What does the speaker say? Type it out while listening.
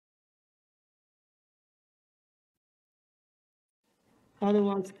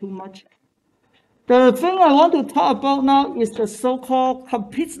Otherwise, too much. The thing I want to talk about now is the so-called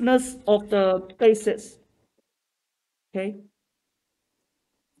completeness of the basis. Okay.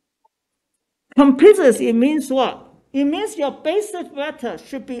 Completeness, it means what? It means your basis vector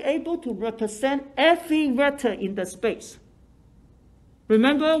should be able to represent every vector in the space.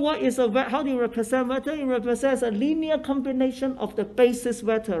 Remember what is a how do you represent vector? It represents a linear combination of the basis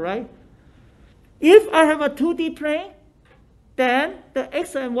vector, right? If I have a 2D plane, then the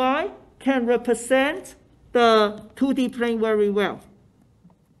x and y can represent the 2D plane very well.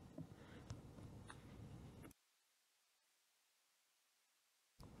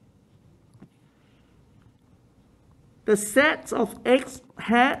 The set of x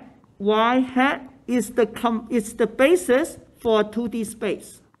hat, y hat is the basis for a 2D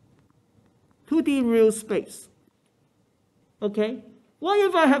space, 2D real space. Okay? What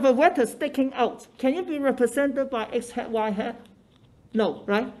if I have a vector sticking out? Can it be represented by x hat, y hat? No,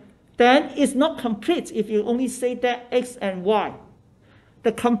 right? Then it's not complete if you only say that x and y.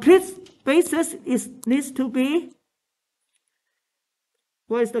 The complete basis needs to be,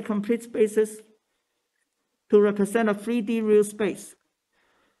 what is the complete basis to represent a 3D real space?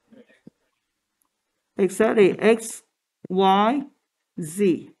 Exactly, x, y,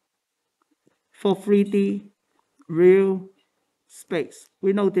 z for 3D real space.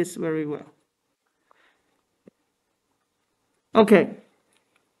 We know this very well. Okay,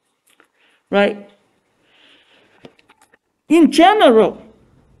 right? In general,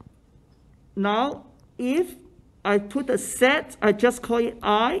 now if I put a set, I just call it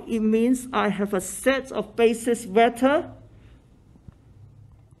I, it means I have a set of basis vector.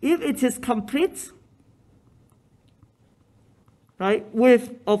 If it is complete, right,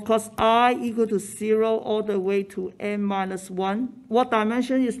 with, of course, I equal to 0 all the way to n minus 1. What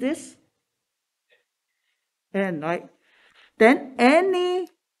dimension is this? N, right? Then any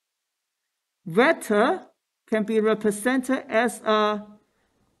vector can be represented as a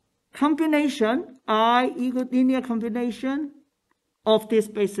combination, I equal linear combination of this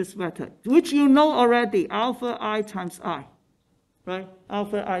basis vector, which you know already, alpha I times I, right?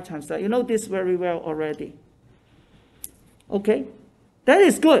 Alpha I times I. You know this very well already. Okay, that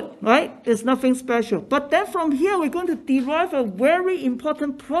is good, right? It's nothing special. But then from here, we're going to derive a very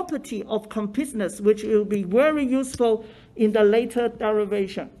important property of completeness, which will be very useful in the later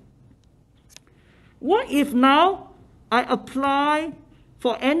derivation. What if now I apply,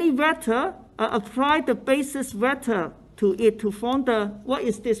 for any vector, I apply the basis vector to it to form the, what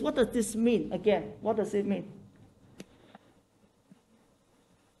is this? What does this mean? Again, what does it mean?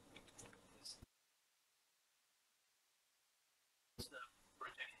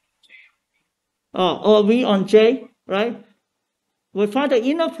 Or V on J, right? We find the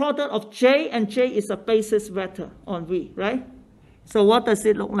inner product of J, and J is a basis vector on V, right? So what does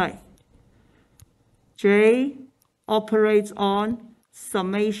it look like? J operates on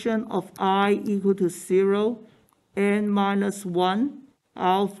summation of I equal to 0, n minus 1,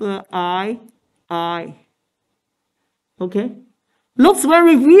 alpha I. Okay? Looks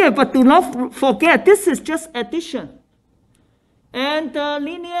very weird, but do not forget, this is just addition. And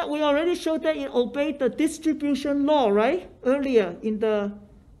linear, we already showed that it obeyed the distribution law, right? Earlier in the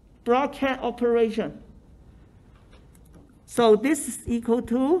bracket operation. So this is equal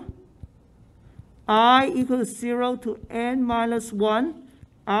to I equal to 0 to n minus 1,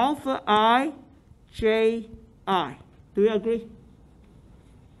 alpha I, j I. Do you agree?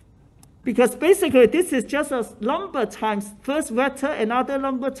 Because basically this is just a number times first vector, another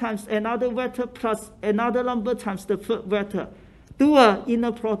number times another vector plus another number times the third vector. Do an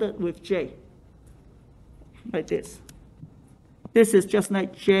inner product with J, like this. This is just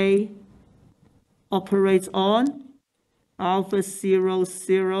like J operates on alpha 0,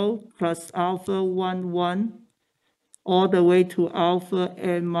 0 plus alpha 1, 1, all the way to alpha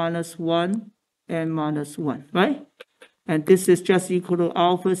n minus 1, n minus 1, right? And this is just equal to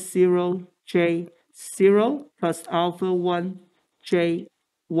alpha 0, j 0 plus alpha 1, j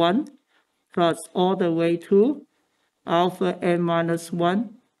 1 plus all the way to alpha n minus 1,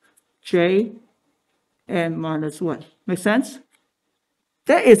 j n minus 1. Make sense?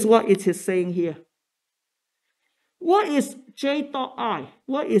 That is what it is saying here. What is j dot I?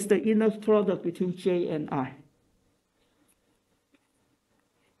 What is the inner product between j and I?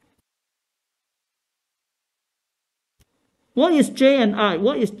 What is j and I?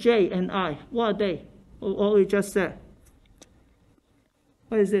 What is j and I? What are they? What we just said.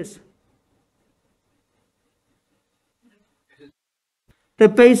 What is this? The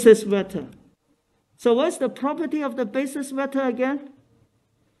basis vector. So what's the property of the basis vector again?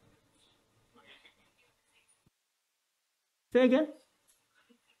 Say again?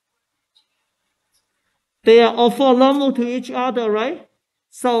 They are orthonormal to each other, right?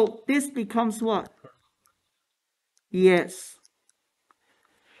 So this becomes what? Yes.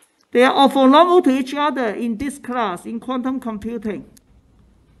 They are orthonormal to each other in this class, in quantum computing,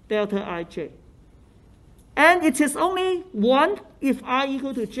 delta ij. And it is only 1 if I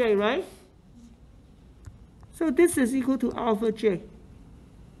equal to j, right? So this is equal to alpha j.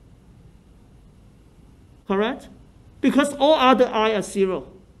 Correct? Because all other I are 0.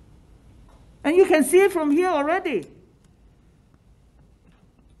 And you can see it from here already.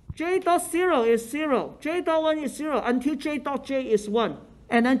 J dot 0 is 0. J dot 1 is 0 until J dot j is 1.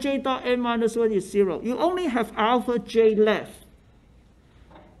 And then J dot n minus 1 is 0. You only have alpha j left.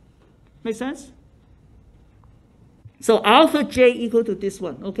 Make sense? So alpha j equal to this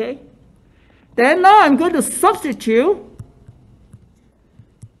one, okay? Then now I'm going to substitute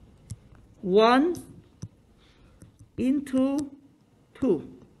 1 into 2.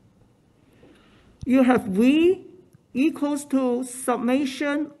 You have V equals to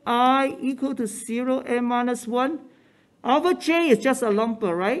summation I equal to 0 n minus 1. Alpha j is just a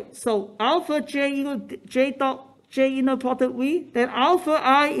number, right? So alpha j equal to j dot j inner product V. Then alpha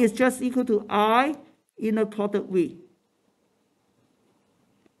I is just equal to I inner product V.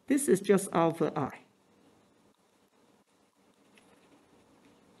 This is just alpha I.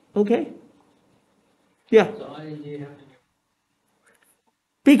 Okay? Yeah. So I and J have to be.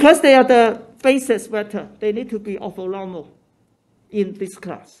 Because they are the basis vector, they need to be orthonormal in this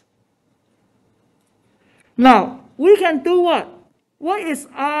class. Now, we can do what? What is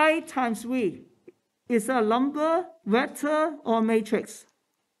I times V? Is a number, vector, or matrix?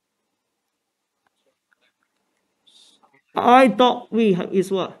 I dot V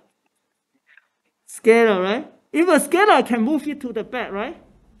is what? Scalar, right? If a scalar, I can move it to the back, right?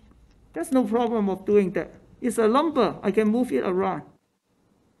 There's no problem of doing that. It's a number, I can move it around.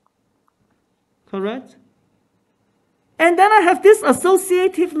 Correct? And then I have this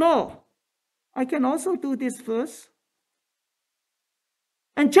associative law. I can also do this first.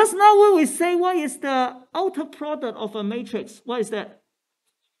 And just now when we say what is the outer product of a matrix, what is that?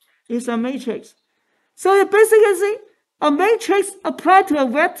 It's a matrix. So you basically see a matrix applied to a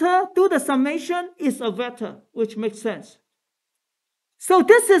vector, do the summation is a vector, which makes sense. So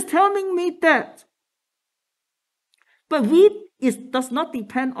this is telling me that, but V does not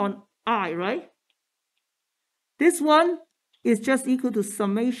depend on I, right? This one is just equal to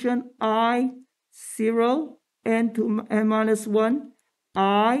summation I 0 n to n minus 1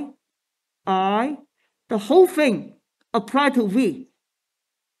 I, the whole thing applied to V.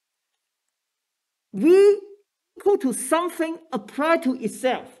 V equal to something applied to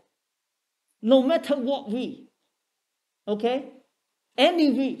itself, no matter what V. Okay?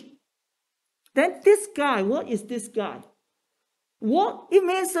 Any V. Then this guy, what is this guy? What? It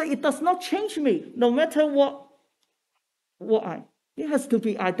means that it does not change me, no matter what I. It has to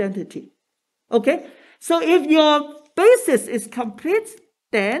be identity. Okay? So if your basis is complete,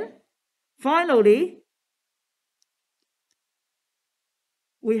 then finally,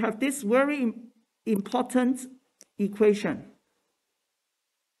 we have this very important equation.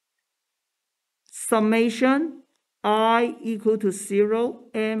 Summation I equal to 0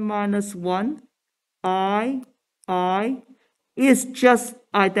 n minus 1 I is just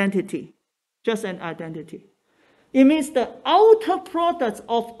identity, just an identity. It means the outer product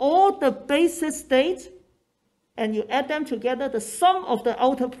of all the basis states, and you add them together, the sum of the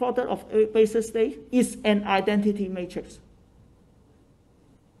outer product of a basis state is an identity matrix.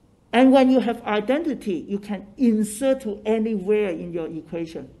 And when you have identity, you can insert to anywhere in your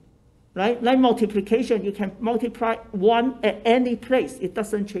equation, right? Like multiplication, you can multiply 1 at any place. It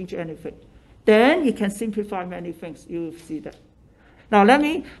doesn't change anything. Then you can simplify many things. You will see that. Now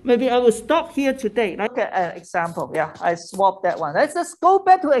maybe I will stop here today. Look at an example. Yeah, I swapped that one. Let's just go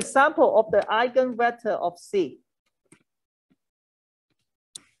back to example of the eigenvector of C.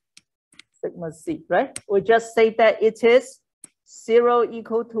 Sigma C, right? We just say that it is 0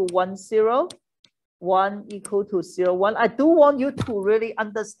 equal to 1, 0, 1 equal to 0, 1. I do want you to really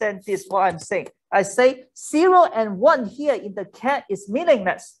understand this, what I'm saying. I say 0 and 1 here in the cat is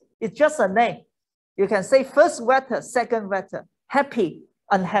meaningless. It's just a name. You can say first vector, second vector, happy,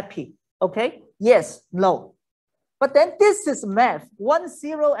 unhappy, okay? Yes, no. But then this is math, 1,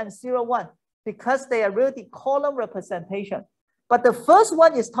 0 and 0, 1, because they are really column representation. But the first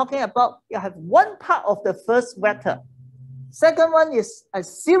one is talking about you have one part of the first vector. Second one is a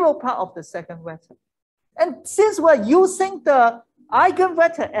 0 part of the second vector. And since we're using the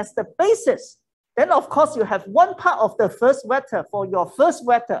eigenvector as the basis, then of course you have one part of the first vector for your first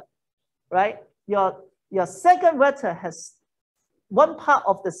vector, right? Your second vector has one part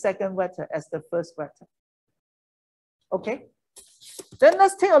of the second vector as the first vector. Okay. Then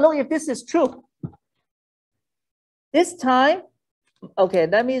let's take a look if this is true. This time, okay,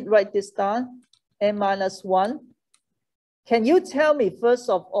 let me write this down. N minus 1. Can you tell me, first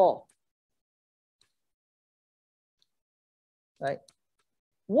of all, right,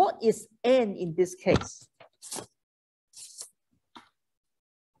 what is n in this case?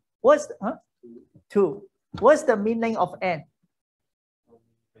 What's the, 2. What's the meaning of n?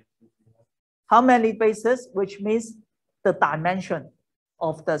 How many bases, which means the dimension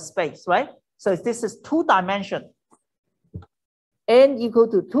of the space, right? So this is 2 dimension. N equal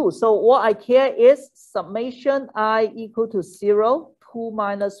to 2. So what I care is summation I equal to 0, 2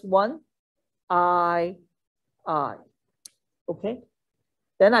 minus 1, I. Okay.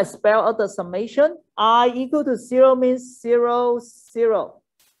 Then I spell out the summation. I equal to 0 means 0, 0.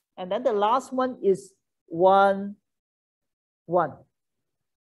 And then the last one is 1, 1.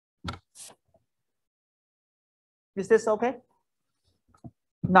 Is this okay?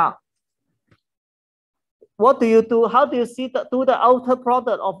 Now, what do you do? How do you do the outer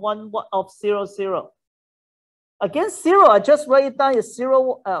product of 0, 0? Against 0, I just write it down as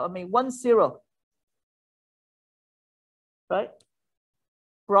 1, 0. Right?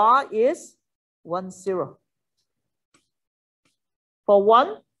 Bra is 1, 0. For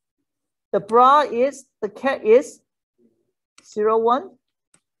 1, the bra is, the cat is 0, 1.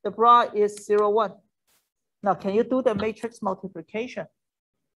 The bra is 0, 1. Now, can you do the matrix multiplication?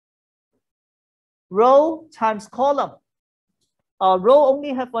 Row times column. Row only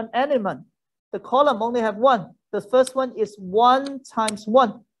have 1 element. The column only have 1. The first one is 1 times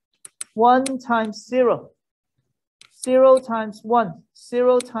 1. 1 times 0. 0 times 1.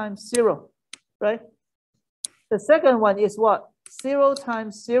 0 times 0. Right? The second one is what? 0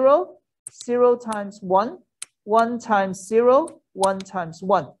 times 0. 0 times 1. 1 times 0. 1 times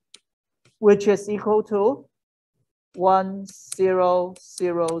 1. Which is equal to 1, 0,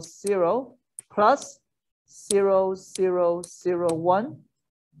 0, 0. Plus 0, 0, 0, 1,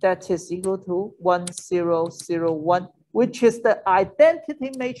 that is equal to 1, 0, 0, 1, which is the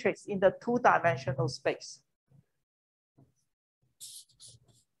identity matrix in the 2-dimensional space.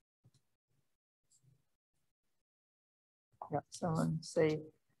 Yeah, someone say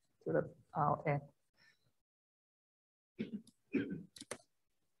to the Rn.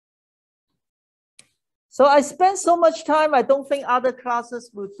 So I spend so much time, I don't think other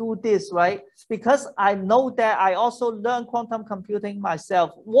classes will do this, right? Because I know that I also learn quantum computing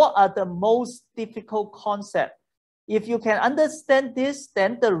myself. What are the most difficult concepts? If you can understand this,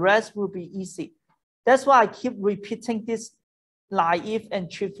 then the rest will be easy. That's why I keep repeating this naive and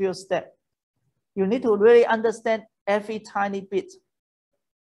trivial step. You need to really understand every tiny bit,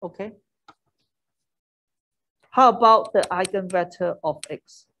 okay? How about the eigenvector of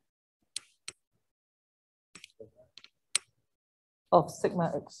X? Of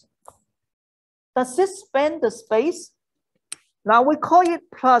sigma X. Does this span the space? Now we call it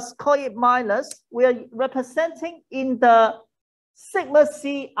plus, call it minus. We are representing in the sigma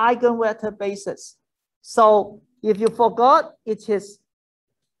C eigenvector basis. So if you forgot, it is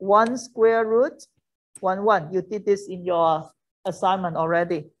 1 square root 1, 1. You did this in your assignment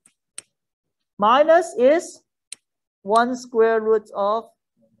already. Minus is 1 square root of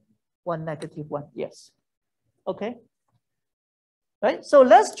 1 negative 1. Yes. Okay. Right? So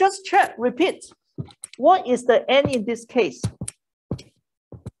let's just check, repeat. What is the n in this case?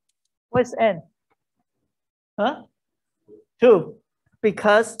 What's n? 2,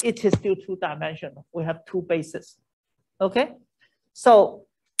 because it is still 2-dimensional. We have 2 bases. Okay? So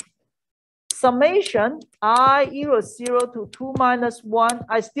summation I equals 0 to 2 minus 1.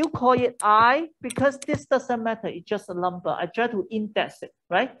 I still call it I because this doesn't matter. It's just a number. I try to index it,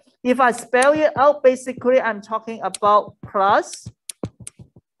 right? If I spell it out, basically I'm talking about plus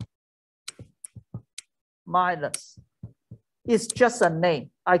minus. It's just a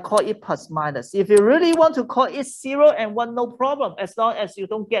name. I call it plus minus. If you really want to call it 0 and 1, no problem, as long as you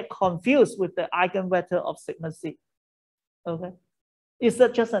don't get confused with the eigenvector of sigma C. Okay? It's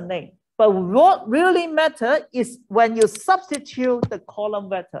just a name. But what really matters is when you substitute the column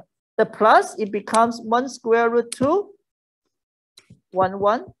vector. The plus, it becomes 1 square root 2, 1,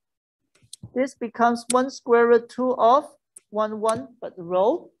 1. This becomes 1 square root 2 of 1, 1, but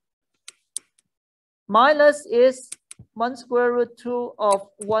row. Minus is 1 square root 2 of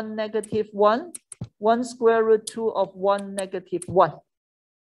 1 negative 1, 1 square root 2 of 1 negative 1.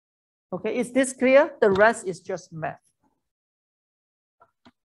 Okay, is this clear? The rest is just math.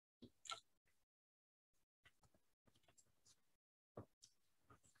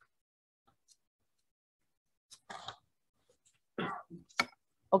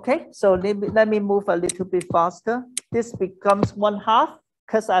 Okay, so let me move a little bit faster. this becomes 1/2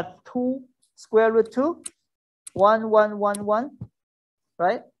 because I have 2 square root 2, 1, 1, 1, 1,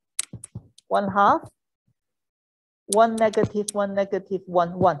 right? 1/2, 1 negative, 1 negative,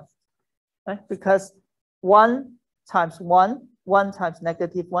 1, 1, right? Because 1 times 1, 1 times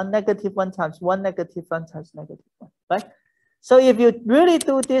negative 1, negative 1 times 1, negative 1 times negative 1, right? So if you really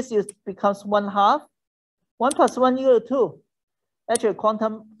do this, it becomes 1/2. 1 plus 1 equals 2. Actually,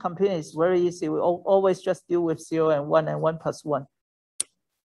 quantum computing is very easy. We always just deal with 0 and 1 and 1 plus 1,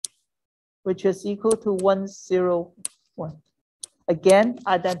 which is equal to 1, 0, 1. Again,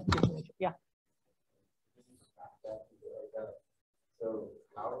 identity. Yeah. So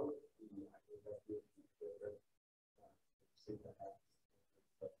how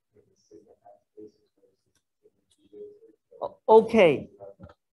okay.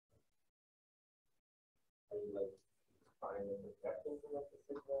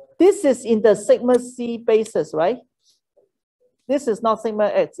 This is in the sigma C basis, right? This is not sigma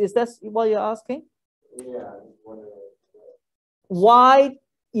X. Is that what you're asking? Yeah. Why,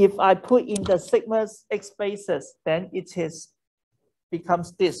 if I put in the sigma X basis, then it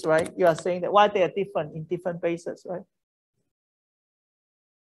becomes this, right? You are saying that why they are different in different bases, right?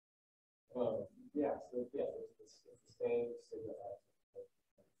 Yeah. So yeah, it's the same sigma X,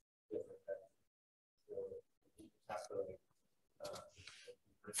 different X. So you have to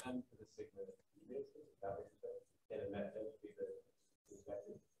pretend to the sigma basis. That makes sense. And in that would be the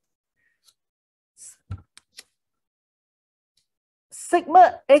perspective.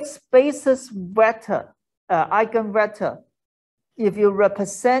 Sigma X basis vector, eigenvector, if you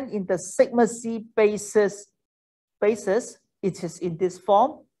represent in the sigma C basis, it is in this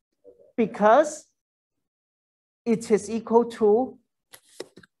form because it is equal to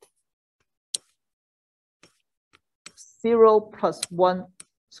 0 plus 1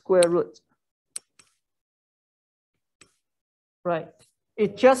 square root. Right.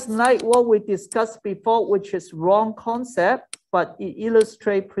 It's just like what we discussed before, which is wrong concept, but it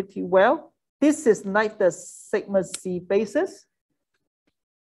illustrates pretty well. This is like the sigma C basis.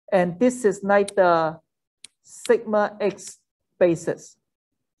 And this is like the sigma X basis.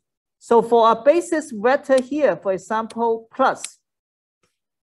 So for a basis vector here, for example, plus,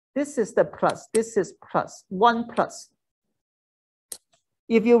 this is the plus, this is plus, 1 plus.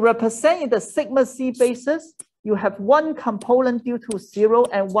 If you represent in the sigma C basis, you have 1 component due to 0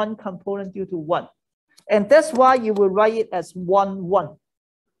 and 1 component due to 1. And that's why you will write it as 1, 1.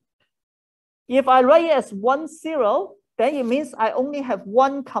 If I write it as 1, 0, then it means I only have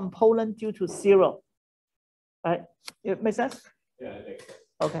 1 component due to 0. Right? It makes sense? Yeah, it makes sense.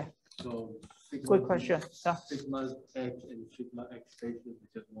 Okay. So good question. Yeah. Sigma X and sigma X basis is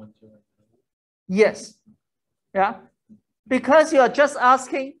just 1, 0. Yes. Yeah. Because you are just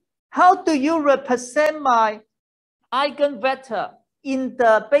asking, how do you represent my eigenvector in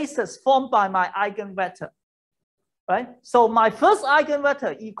the basis formed by my eigenvector? Right? So my first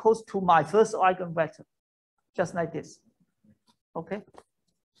eigenvector equals to my first eigenvector, just like this. Okay.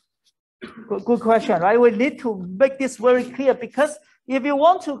 Good question, right? We need to make this very clear because if you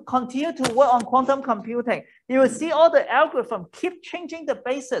want to continue to work on quantum computing, you will see all the algorithms keep changing the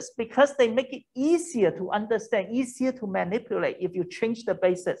basis because they make it easier to understand, easier to manipulate if you change the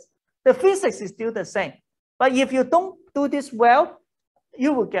basis. The physics is still the same. But if you don't do this well,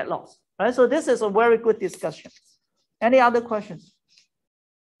 you will get lost. Right? So this is a very good discussion. Any other questions?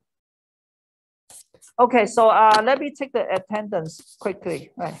 Okay, so let me take the attendance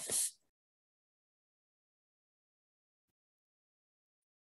quickly. Right.